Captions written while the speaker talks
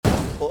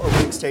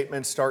Opening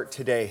statements start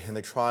today in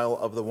the trial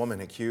of the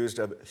woman accused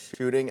of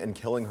shooting and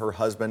killing her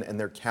husband in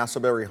their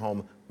Castleberry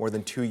home more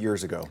than 2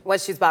 years ago.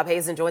 West 2's Bob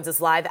Hazen joins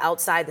us live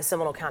outside the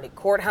Seminole County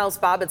Courthouse.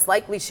 Bob, it's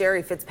likely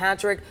Sherry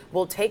Fitzpatrick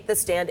will take the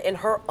stand in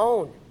her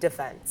own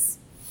defense.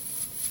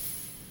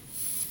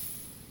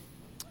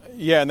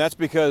 Yeah, and that's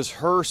because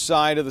her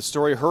side of the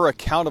story, her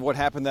account of what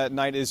happened that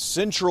night is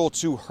central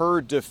to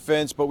her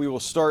defense. But we will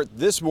start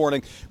this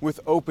morning with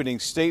opening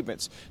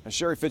statements. Now,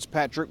 Sherry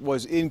Fitzpatrick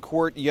was in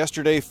court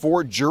yesterday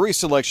for jury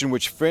selection,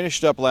 which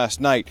finished up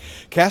last night.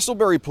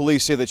 Castleberry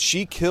police say that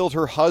she killed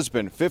her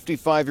husband,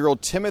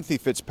 55-year-old Timothy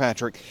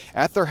Fitzpatrick,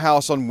 at their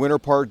house on Winter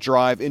Park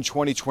Drive in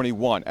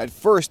 2021. At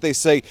first, they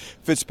say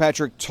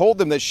Fitzpatrick told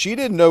them that she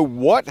didn't know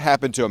what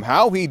happened to him,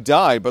 how he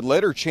died, but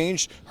later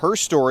changed her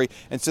story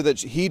and said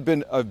that he'd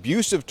been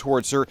abusive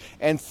towards her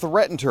and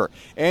threatened her.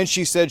 And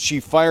she said she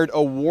fired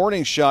a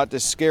warning shot to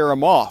scare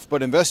him off.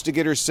 But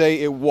investigators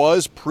say it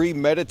was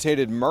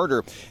premeditated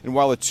murder. And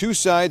while the two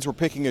sides were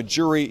picking a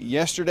jury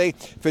yesterday,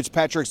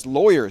 Fitzpatrick's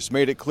lawyers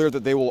made it clear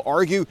that they will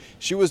argue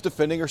she was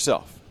defending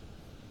herself.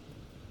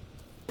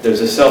 There's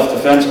a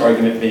self-defense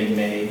argument being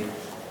made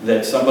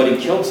that somebody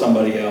killed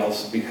somebody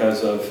else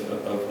because of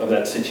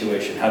that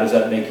situation. How does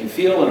that make you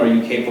feel, and are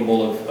you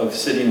capable of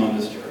sitting on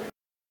this jury?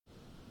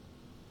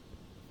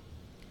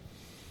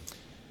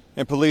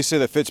 And police say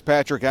that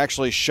Fitzpatrick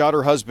actually shot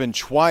her husband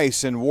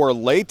twice and wore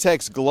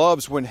latex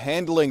gloves when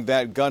handling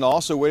that gun.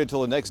 Also waited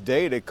until the next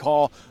day to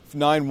call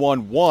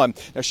 911.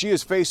 Now, she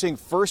is facing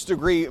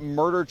first-degree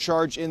murder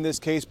charge in this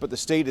case, but the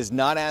state is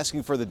not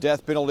asking for the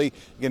death penalty.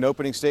 Again,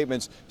 opening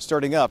statements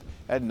starting up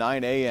at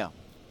 9 a.m.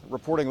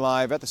 Reporting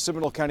live at the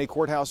Seminole County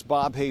Courthouse,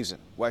 Bob Hazen,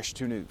 West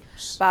 2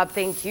 News. Bob,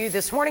 thank you.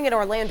 This morning in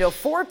Orlando,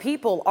 4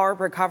 people are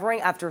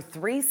recovering after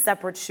 3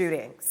 separate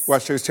shootings.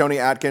 West 2's Tony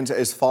Atkins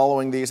is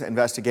following these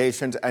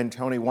investigations. And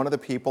Tony, one of the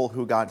people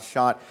who got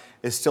shot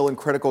is still in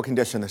critical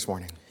condition this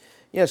morning.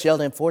 Yes,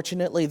 Sheldon.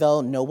 Unfortunately,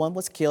 though, no one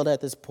was killed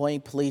at this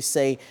point. Police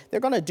say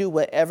they're going to do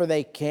whatever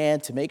they can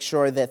to make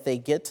sure that they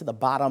get to the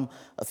bottom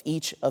of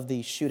each of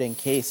these shooting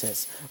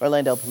cases.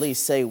 Orlando police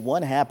say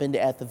one happened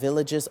at the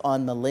Villages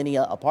on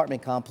Millennia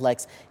apartment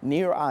complex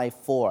near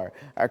I-4.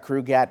 Our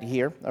crew got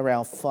here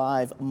around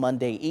 5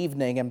 Monday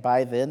evening, and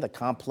by then the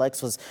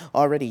complex was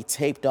already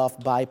taped off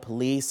by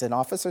police. And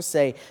officers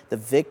say the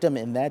victim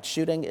in that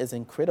shooting is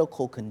in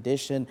critical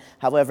condition.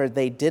 However,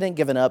 they didn't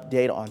give an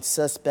update on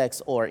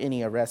suspects or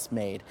any arrests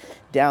made.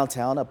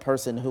 Downtown, a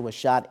person who was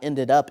shot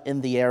ended up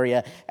in the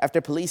area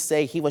after police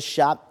say he was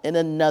shot in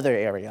another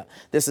area.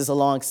 This is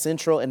along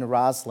Central and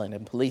Roslyn,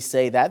 and police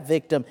say that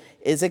victim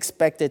is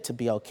expected to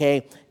be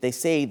okay. They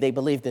say they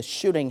believe the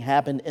shooting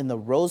happened in the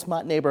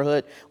Rosemont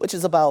neighborhood, which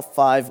is about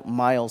 5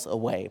 miles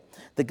away.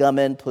 The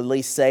gunman,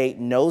 police say,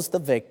 knows the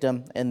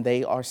victim, and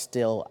they are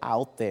still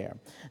out there.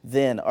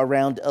 Then,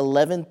 around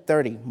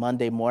 11:30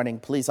 Monday morning,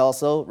 police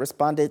also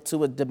responded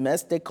to a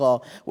domestic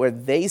call where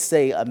they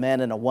say a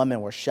man and a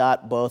woman were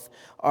shot. Both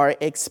are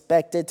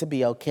expected to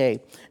be okay.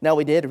 Now,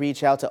 we did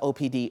reach out to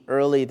OPD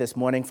early this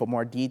morning for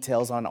more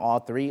details on all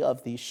 3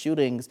 of these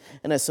shootings.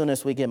 And as soon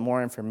as we get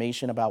more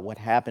information about what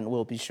happened,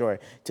 we'll be sure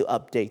to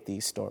update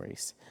these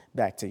stories.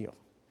 Back to you.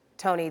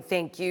 Tony,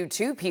 thank you.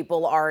 2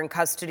 people are in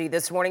custody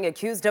this morning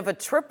accused of a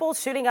triple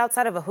shooting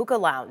outside of a hookah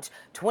lounge.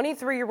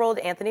 23-year-old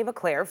Anthony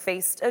McClare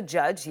faced a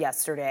judge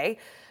yesterday.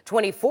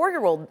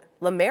 24-year-old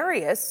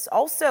Lamarius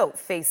also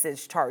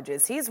faces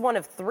charges. He's one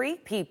of 3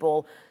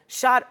 people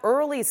shot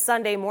early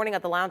Sunday morning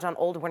at the lounge on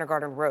Old Winter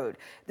Garden Road.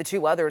 The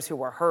 2 others who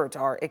were hurt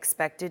are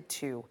expected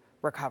to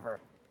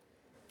recover.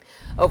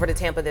 Over to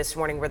Tampa this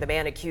morning, where the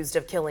man accused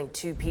of killing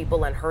 2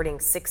 people and hurting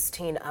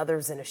 16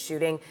 others in a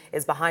shooting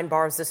is behind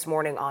bars this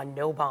morning on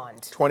no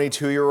bond.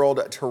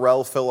 22-year-old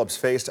Terrell Phillips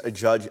faced a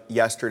judge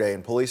yesterday,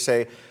 and police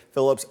say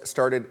Phillips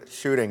started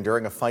shooting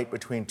during a fight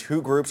between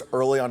 2 groups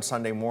early on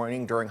Sunday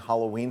morning during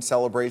Halloween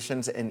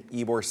celebrations in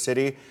Ybor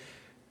City.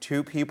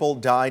 2 people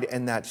died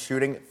in that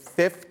shooting.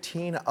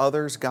 15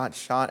 others got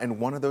shot, and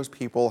one of those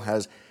people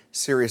has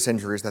serious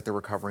injuries that they're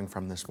recovering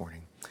from this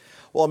morning.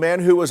 Well, a man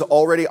who was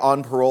already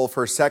on parole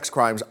for sex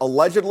crimes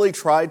allegedly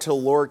tried to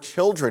lure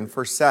children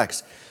for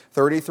sex.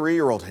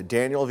 33-year-old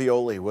Daniel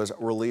Violi was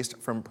released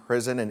from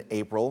prison in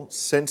April.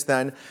 Since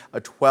then, a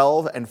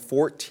 12 and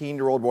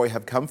 14-year-old boy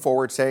have come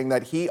forward saying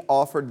that he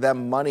offered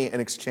them money in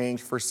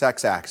exchange for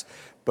sex acts.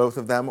 Both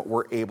of them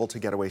were able to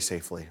get away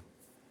safely.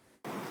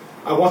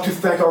 I want to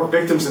thank our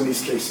victims in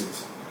these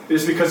cases. It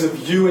is because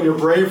of you and your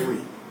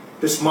bravery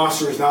this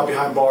monster is now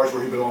behind bars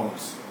where he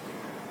belongs.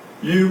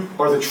 You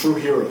are the true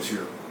heroes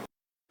here.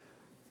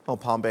 Well,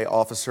 Palm Bay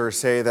officers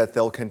say that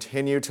they'll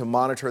continue to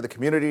monitor the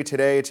community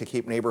today to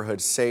keep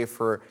neighborhoods safe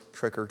for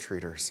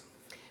trick-or-treaters.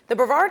 The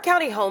Brevard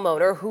County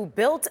homeowner who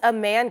built a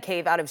man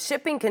cave out of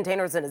shipping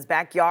containers in his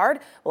backyard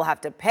will have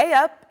to pay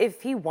up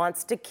if he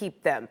wants to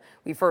keep them.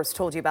 We first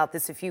told you about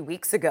this a few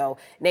weeks ago.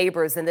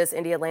 Neighbors in this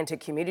Indialantic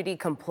community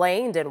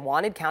complained and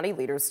wanted county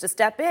leaders to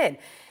step in.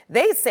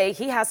 They say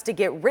he has to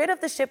get rid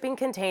of the shipping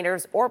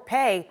containers or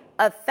pay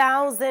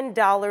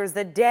 $1,000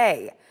 a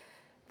day.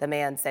 The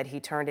man said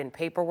he turned in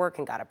paperwork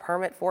and got a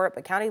permit for it,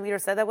 but county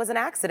leaders said that was an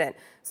accident.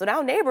 So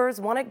now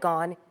neighbors want it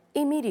gone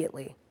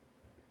immediately.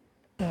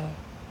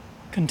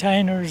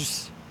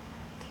 Containers,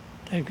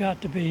 they've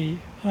got to be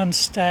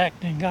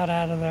unstacked and got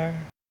out of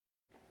there.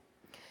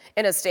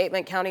 In a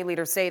statement, county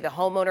leaders say the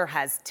homeowner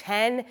has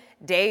 10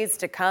 days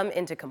to come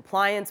into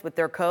compliance with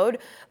their code.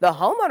 The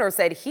homeowner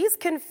said he's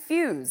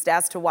confused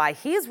as to why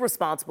he's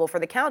responsible for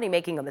the county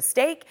making a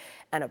mistake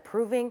and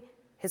approving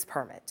his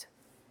permit.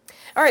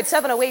 All right,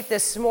 7:08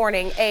 this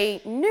morning,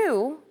 a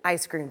new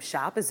ice cream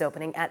shop is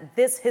opening at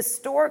this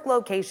historic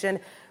location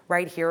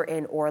right here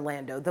in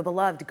Orlando. The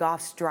beloved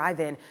Goff's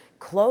Drive-In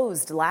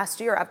closed last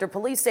year after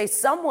police say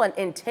someone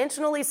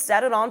intentionally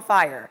set it on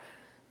fire.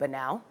 But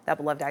now that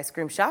beloved ice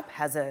cream shop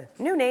has a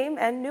new name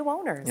and new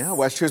owners. Yeah,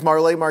 West 2's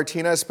Marley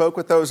Martinez spoke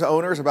with those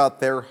owners about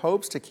their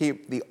hopes to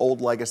keep the old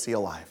legacy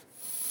alive.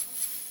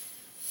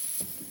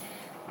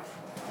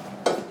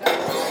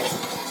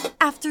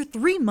 After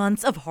 3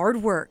 months of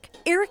hard work,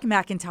 Eric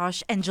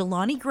McIntosh and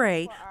Jelani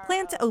Gray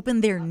plan to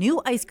open their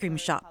new ice cream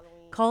shop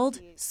called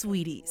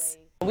Sweeties.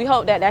 We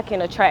hope that that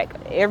can attract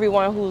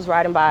everyone who's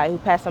riding by, who's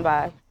passing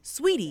by.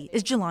 Sweetie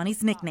is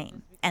Jelani's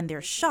nickname, and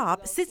their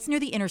shop sits near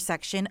the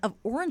intersection of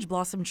Orange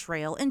Blossom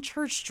Trail and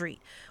Church Street,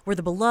 where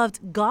the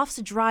beloved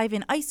Goff's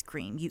Drive-In ice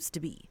cream used to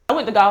be. I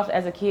went to Goff's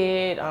as a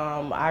kid.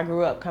 I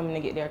grew up coming to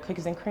get their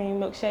cookies and cream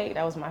milkshake.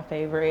 That was my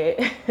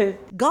favorite.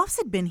 Goff's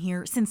had been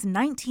here since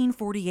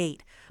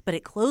 1948, but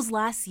it closed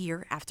last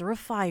year after a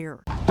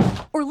fire.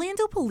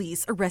 Orlando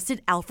police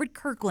arrested Alfred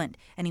Kirkland,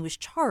 and he was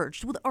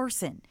charged with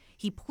arson.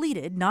 He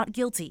pleaded not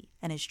guilty,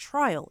 and his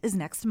trial is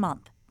next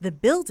month. The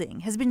building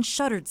has been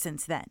shuttered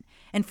since then,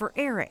 and for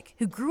Eric,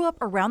 who grew up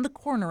around the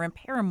corner in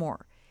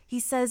Paramore, he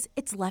says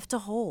it's left a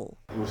hole.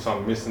 It was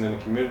something missing in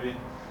the community,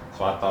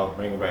 so I thought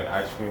bringing back the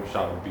ice cream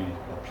shop would be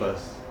a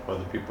plus for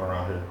the people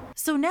around here.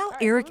 So now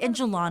Eric and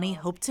Jelani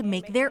hope to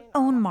make their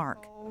own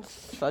mark.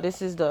 So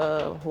this is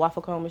the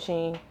waffle cone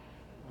machine.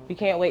 We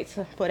can't wait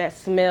for that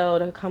smell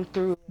to come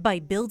through. By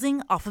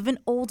building off of an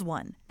old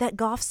one that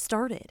Goff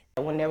started.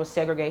 When there was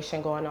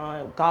segregation going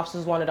on, Goff's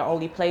was one of the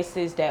only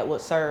places that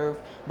would serve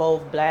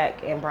both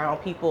black and brown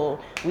people.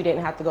 We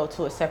didn't have to go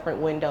to a separate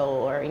window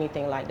or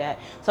anything like that.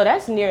 So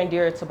that's near and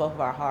dear to both of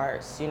our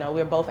hearts. You know,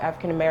 we're both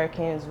African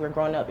Americans. We're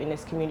growing up in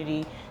this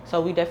community. So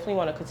we definitely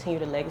want to continue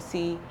the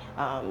legacy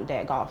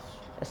that Goff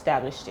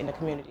established in the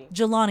community.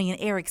 Jelani and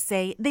Eric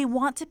say they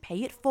want to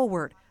pay it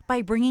forward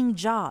by bringing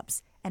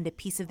jobs and a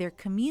piece of their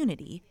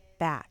community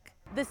back.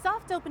 The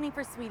soft opening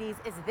for Sweeties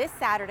is this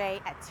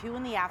Saturday at 2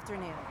 in the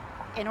afternoon.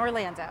 In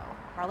Orlando,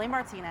 Marley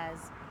Martinez,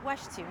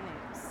 West 2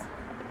 News.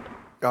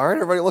 All right,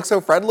 everybody looks so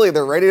friendly.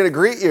 They're ready to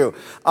greet you.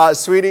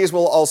 Sweeties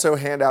will also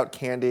hand out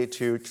candy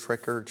to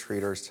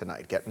trick-or-treaters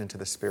tonight, getting into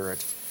the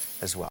spirit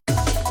as well.